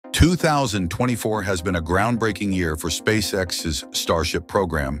2024 has been a groundbreaking year for SpaceX's Starship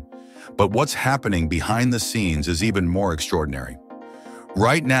program, but what's happening behind the scenes is even more extraordinary.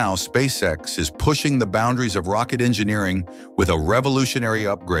 Right now, SpaceX is pushing the boundaries of rocket engineering with a revolutionary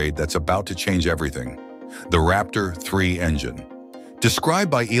upgrade that's about to change everything: the Raptor 3 engine.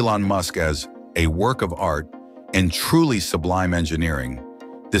 Described by Elon Musk as a work of art and truly sublime engineering,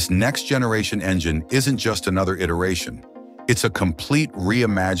 this next-generation engine isn't just another iteration. It's a complete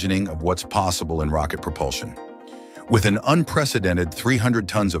reimagining of what's possible in rocket propulsion. With an unprecedented 300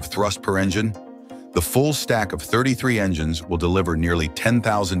 tons of thrust per engine, the full stack of 33 engines will deliver nearly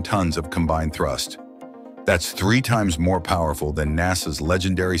 10,000 tons of combined thrust. That's 3 times more powerful than NASA's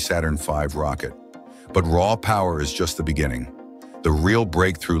legendary Saturn V rocket. But raw power is just the beginning. The real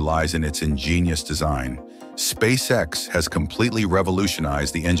breakthrough lies in its ingenious design. SpaceX has completely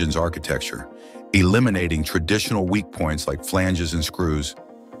revolutionized the engine's architecture, eliminating traditional weak points like flanges and screws,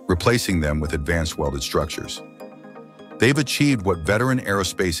 replacing them with advanced welded structures. They've achieved what veteran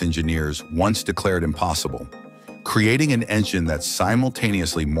aerospace engineers once declared impossible, creating an engine that's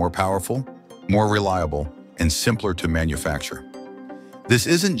simultaneously more powerful, more reliable, and simpler to manufacture. This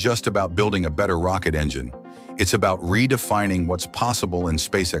isn't just about building a better rocket engine. It's about redefining what's possible in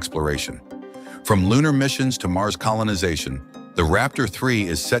space exploration. From lunar missions to Mars colonization, the Raptor 3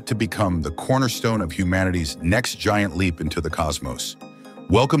 is set to become the cornerstone of humanity's next giant leap into the cosmos.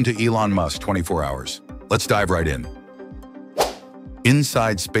 Welcome to Elon Musk 24 Hours. Let's dive right in.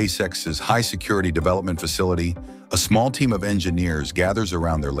 Inside SpaceX's high-security development facility, a small team of engineers gathers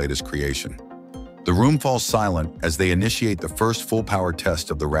around their latest creation. The room falls silent as they initiate the first full-power test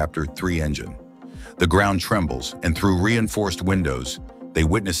of the Raptor 3 engine. The ground trembles, and through reinforced windows, they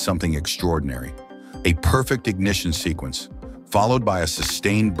witness something extraordinary: a perfect ignition sequence, followed by a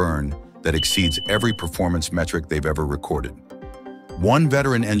sustained burn that exceeds every performance metric they've ever recorded. One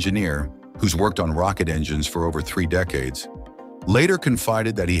veteran engineer, who's worked on rocket engines for over 3 decades, later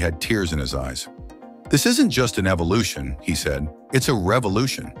confided that he had tears in his eyes. "This isn't just an evolution," he said, "it's a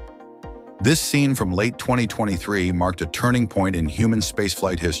revolution." This scene from late 2023 marked a turning point in human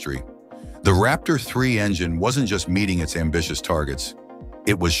spaceflight history. The Raptor 3 engine wasn't just meeting its ambitious targets,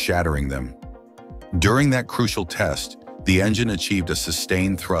 it was shattering them. During that crucial test, the engine achieved a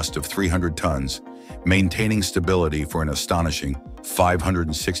sustained thrust of 300 tons, maintaining stability for an astonishing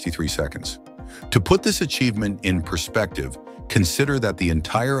 563 seconds. To put this achievement in perspective, consider that the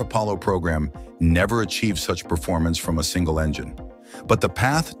entire Apollo program never achieved such performance from a single engine. But the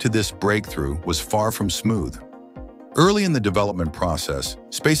path to this breakthrough was far from smooth. Early in the development process,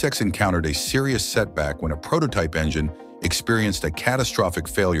 SpaceX encountered a serious setback when a prototype engine experienced a catastrophic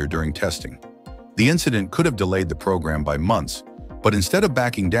failure during testing. The incident could have delayed the program by months, but instead of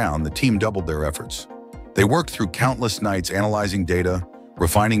backing down, the team doubled their efforts. They worked through countless nights analyzing data,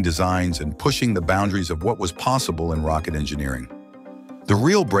 refining designs, and pushing the boundaries of what was possible in rocket engineering. The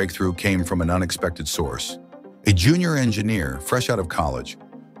real breakthrough came from an unexpected source. A junior engineer, fresh out of college,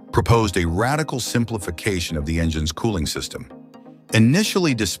 proposed a radical simplification of the engine's cooling system.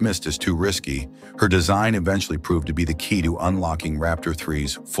 Initially dismissed as too risky, her design eventually proved to be the key to unlocking Raptor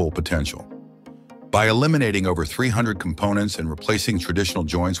 3's full potential. By eliminating over 300 components and replacing traditional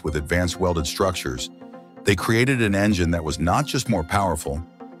joints with advanced welded structures, they created an engine that was not just more powerful,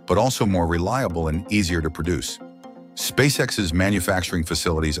 but also more reliable and easier to produce. SpaceX's manufacturing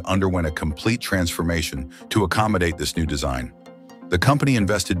facilities underwent a complete transformation to accommodate this new design. The company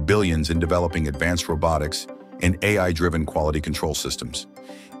invested billions in developing advanced robotics and AI-driven quality control systems.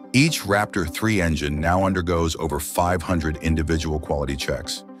 Each Raptor 3 engine now undergoes over 500 individual quality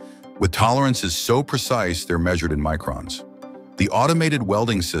checks, with tolerances so precise they're measured in microns. The automated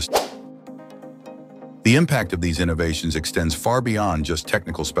welding system. The impact of these innovations extends far beyond just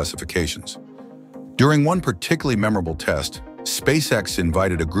technical specifications. During one particularly memorable test, SpaceX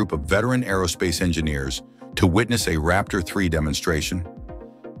invited a group of veteran aerospace engineers to witness a Raptor 3 demonstration.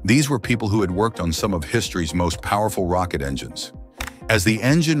 These were people who had worked on some of history's most powerful rocket engines. As the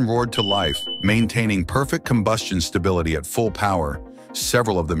engine roared to life, maintaining perfect combustion stability at full power,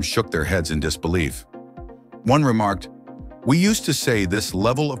 several of them shook their heads in disbelief. One remarked, "We used to say this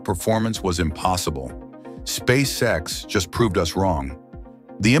level of performance was impossible. SpaceX just proved us wrong."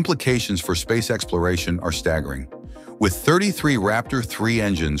 The implications for space exploration are staggering. With 33 Raptor 3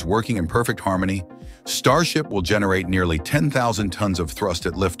 engines working in perfect harmony, Starship will generate nearly 10,000 tons of thrust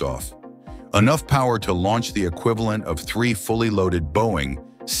at liftoff, enough power to launch the equivalent of 3 fully loaded Boeing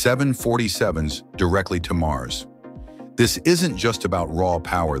 747s directly to Mars. This isn't just about raw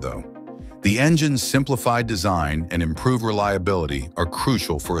power, though. The engine's simplified design and improved reliability are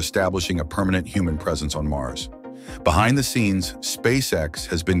crucial for establishing a permanent human presence on Mars. Behind the scenes, SpaceX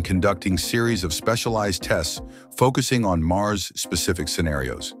has been conducting series of specialized tests focusing on Mars-specific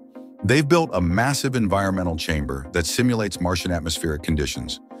scenarios. They've built a massive environmental chamber that simulates Martian atmospheric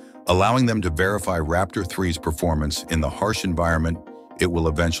conditions, allowing them to verify Raptor 3's performance in the harsh environment it will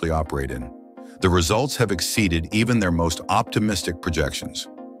eventually operate in. The results have exceeded even their most optimistic projections.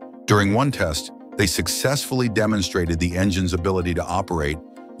 During one test, they successfully demonstrated the engine's ability to operate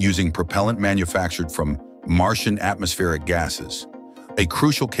using propellant manufactured from Martian atmospheric gases, a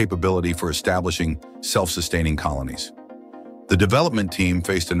crucial capability for establishing self-sustaining colonies. The development team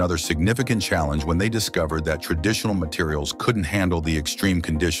faced another significant challenge when they discovered that traditional materials couldn't handle the extreme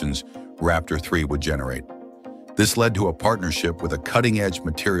conditions Raptor 3 would generate. This led to a partnership with a cutting-edge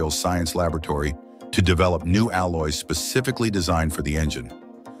materials science laboratory to develop new alloys specifically designed for the engine.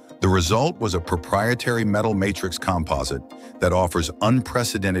 The result was a proprietary metal matrix composite that offers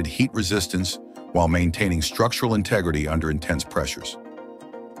unprecedented heat resistance while maintaining structural integrity under intense pressures.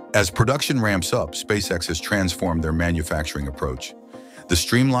 As production ramps up, SpaceX has transformed their manufacturing approach. The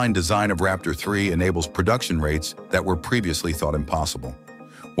streamlined design of Raptor 3 enables production rates that were previously thought impossible.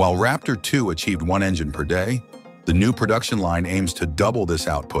 While Raptor 2 achieved one engine per day, the new production line aims to double this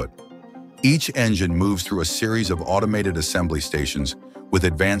output. Each engine moves through a series of automated assembly stations with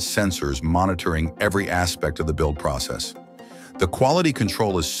advanced sensors monitoring every aspect of the build process. The quality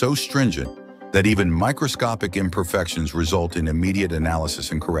control is so stringent that even microscopic imperfections result in immediate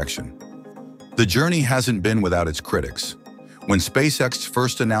analysis and correction. The journey hasn't been without its critics. When SpaceX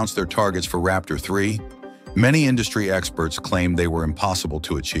first announced their targets for Raptor 3, many industry experts claimed they were impossible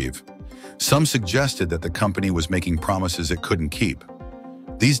to achieve. Some suggested that the company was making promises it couldn't keep.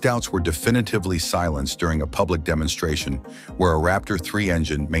 These doubts were definitively silenced during a public demonstration where a Raptor 3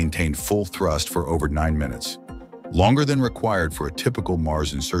 engine maintained full thrust for over 9 minutes, longer than required for a typical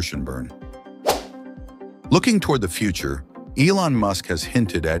Mars insertion burn. Looking toward the future, Elon Musk has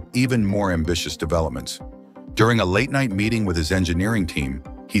hinted at even more ambitious developments. During a late-night meeting with his engineering team,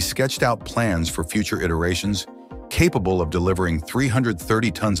 he sketched out plans for future iterations capable of delivering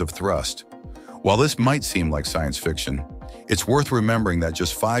 330 tons of thrust. While this might seem like science fiction, it's worth remembering that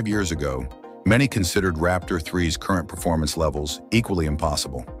just 5 years ago, many considered Raptor 3's current performance levels equally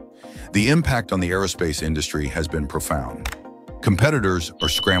impossible. The impact on the aerospace industry has been profound. Competitors are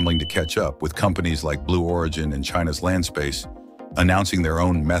scrambling to catch up, with companies like Blue Origin and China's Landspace announcing their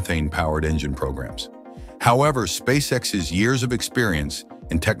own methane-powered engine programs. However, SpaceX's years of experience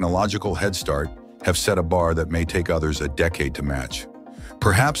and technological head start have set a bar that may take others a decade to match.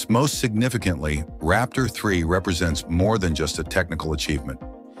 Perhaps most significantly, Raptor 3 represents more than just a technical achievement.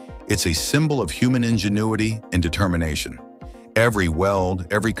 It's a symbol of human ingenuity and determination. Every weld,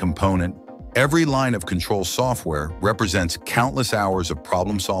 every component, every line of control software represents countless hours of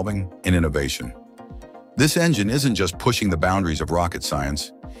problem-solving and innovation. This engine isn't just pushing the boundaries of rocket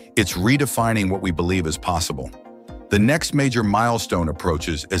science, it's redefining what we believe is possible. The next major milestone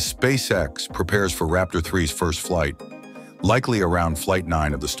approaches as SpaceX prepares for Raptor 3's first flight, likely around Flight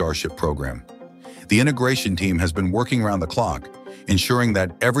 9 of the Starship program. The integration team has been working around the clock, ensuring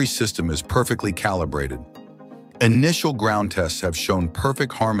that every system is perfectly calibrated. Initial ground tests have shown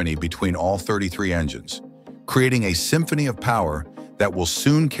perfect harmony between all 33 engines, creating a symphony of power that will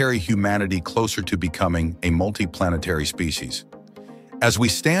soon carry humanity closer to becoming a multiplanetary species. As we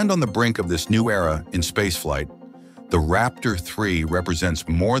stand on the brink of this new era in spaceflight, the Raptor 3 represents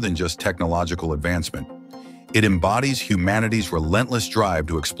more than just technological advancement. It embodies humanity's relentless drive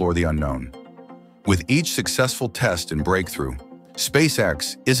to explore the unknown. With each successful test and breakthrough,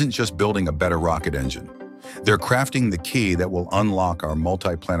 SpaceX isn't just building a better rocket engine. They're crafting the key that will unlock our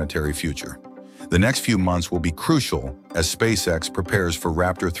multiplanetary future. The next few months will be crucial as SpaceX prepares for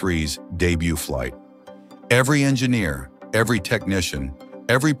Raptor 3's debut flight. Every engineer, every technician,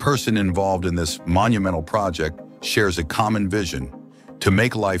 every person involved in this monumental project shares a common vision to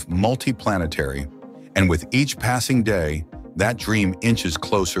make life multiplanetary, and with each passing day, that dream inches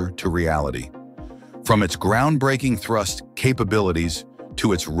closer to reality. From its groundbreaking thrust capabilities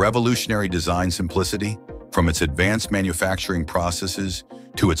to its revolutionary design simplicity, from its advanced manufacturing processes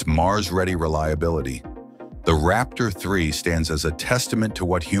to its Mars-ready reliability, the Raptor 3 stands as a testament to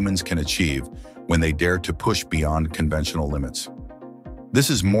what humans can achieve when they dare to push beyond conventional limits. This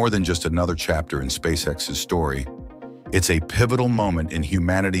is more than just another chapter in SpaceX's story. It's a pivotal moment in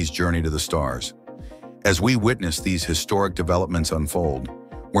humanity's journey to the stars. As we witness these historic developments unfold,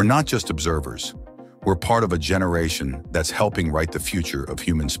 we're not just observers. We're part of a generation that's helping write the future of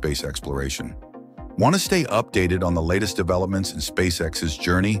human space exploration. Want to stay updated on the latest developments in SpaceX's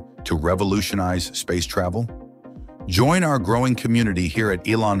journey to revolutionize space travel? Join our growing community here at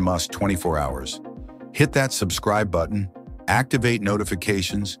Elon Musk 24 Hours. Hit that subscribe button, activate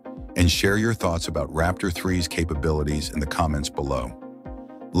notifications, and share your thoughts about Raptor 3's capabilities in the comments below.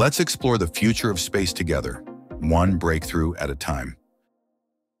 Let's explore the future of space together, one breakthrough at a time.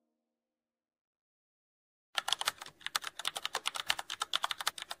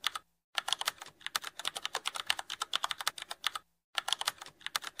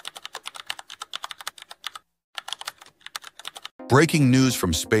 Breaking news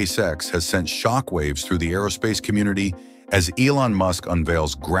from SpaceX has sent shockwaves through the aerospace community as Elon Musk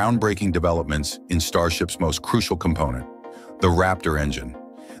unveils groundbreaking developments in Starship's most crucial component, the Raptor engine.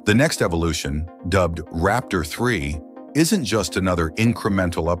 The next evolution, dubbed Raptor 3, isn't just another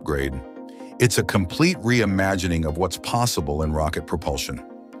incremental upgrade. It's a complete reimagining of what's possible in rocket propulsion.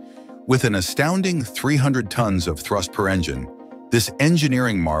 With an astounding 300 tons of thrust per engine, this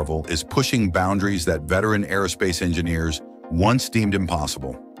engineering marvel is pushing boundaries that veteran aerospace engineers once deemed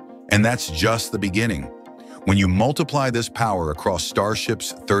impossible. And that's just the beginning. When you multiply this power across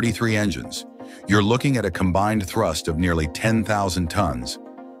Starship's 33 engines, you're looking at a combined thrust of nearly 10,000 tons,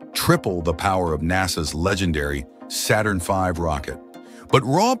 triple the power of NASA's legendary Saturn V rocket. But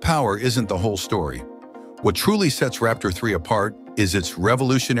raw power isn't the whole story. What truly sets Raptor 3 apart is its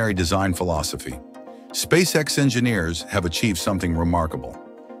revolutionary design philosophy. SpaceX engineers have achieved something remarkable.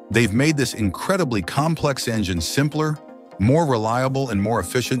 They've made this incredibly complex engine simpler, more reliable, and more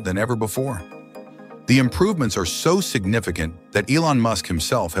efficient than ever before. The improvements are so significant that Elon Musk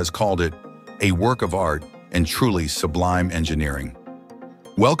himself has called it a work of art and truly sublime engineering.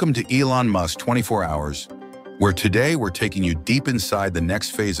 Welcome to Elon Musk 24 Hours, where today we're taking you deep inside the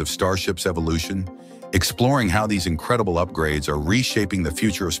next phase of Starship's evolution, exploring how these incredible upgrades are reshaping the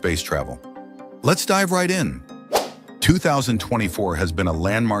future of space travel. Let's dive right in. 2024 has been a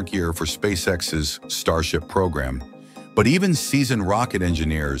landmark year for SpaceX's Starship program. But even seasoned rocket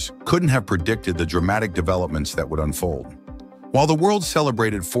engineers couldn't have predicted the dramatic developments that would unfold. While the world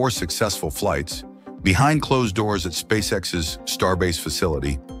celebrated 4 successful flights, behind closed doors at SpaceX's Starbase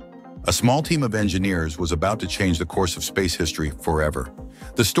facility, a small team of engineers was about to change the course of space history forever.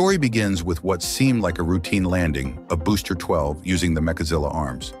 The story begins with what seemed like a routine landing of Booster 12 using the Mechazilla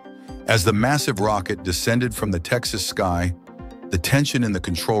arms. As the massive rocket descended from the Texas sky, the tension in the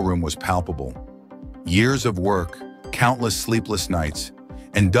control room was palpable. Years of work, countless sleepless nights,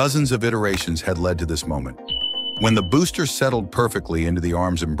 and dozens of iterations had led to this moment. When the booster settled perfectly into the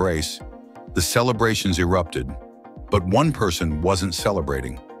arm's embrace, the celebrations erupted, but one person wasn't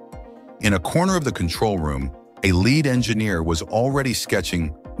celebrating. In a corner of the control room, a lead engineer was already sketching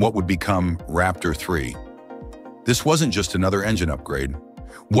what would become Raptor 3. This wasn't just another engine upgrade.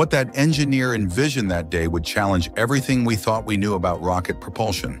 What that engineer envisioned that day would challenge everything we thought we knew about rocket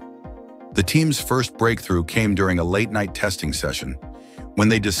propulsion. The team's first breakthrough came during a late-night testing session, when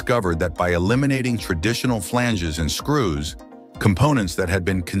they discovered that by eliminating traditional flanges and screws, components that had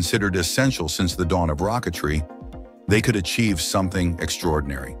been considered essential since the dawn of rocketry, they could achieve something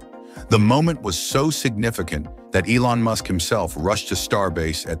extraordinary. The moment was so significant that Elon Musk himself rushed to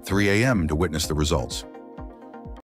Starbase at 3 a.m. to witness the results.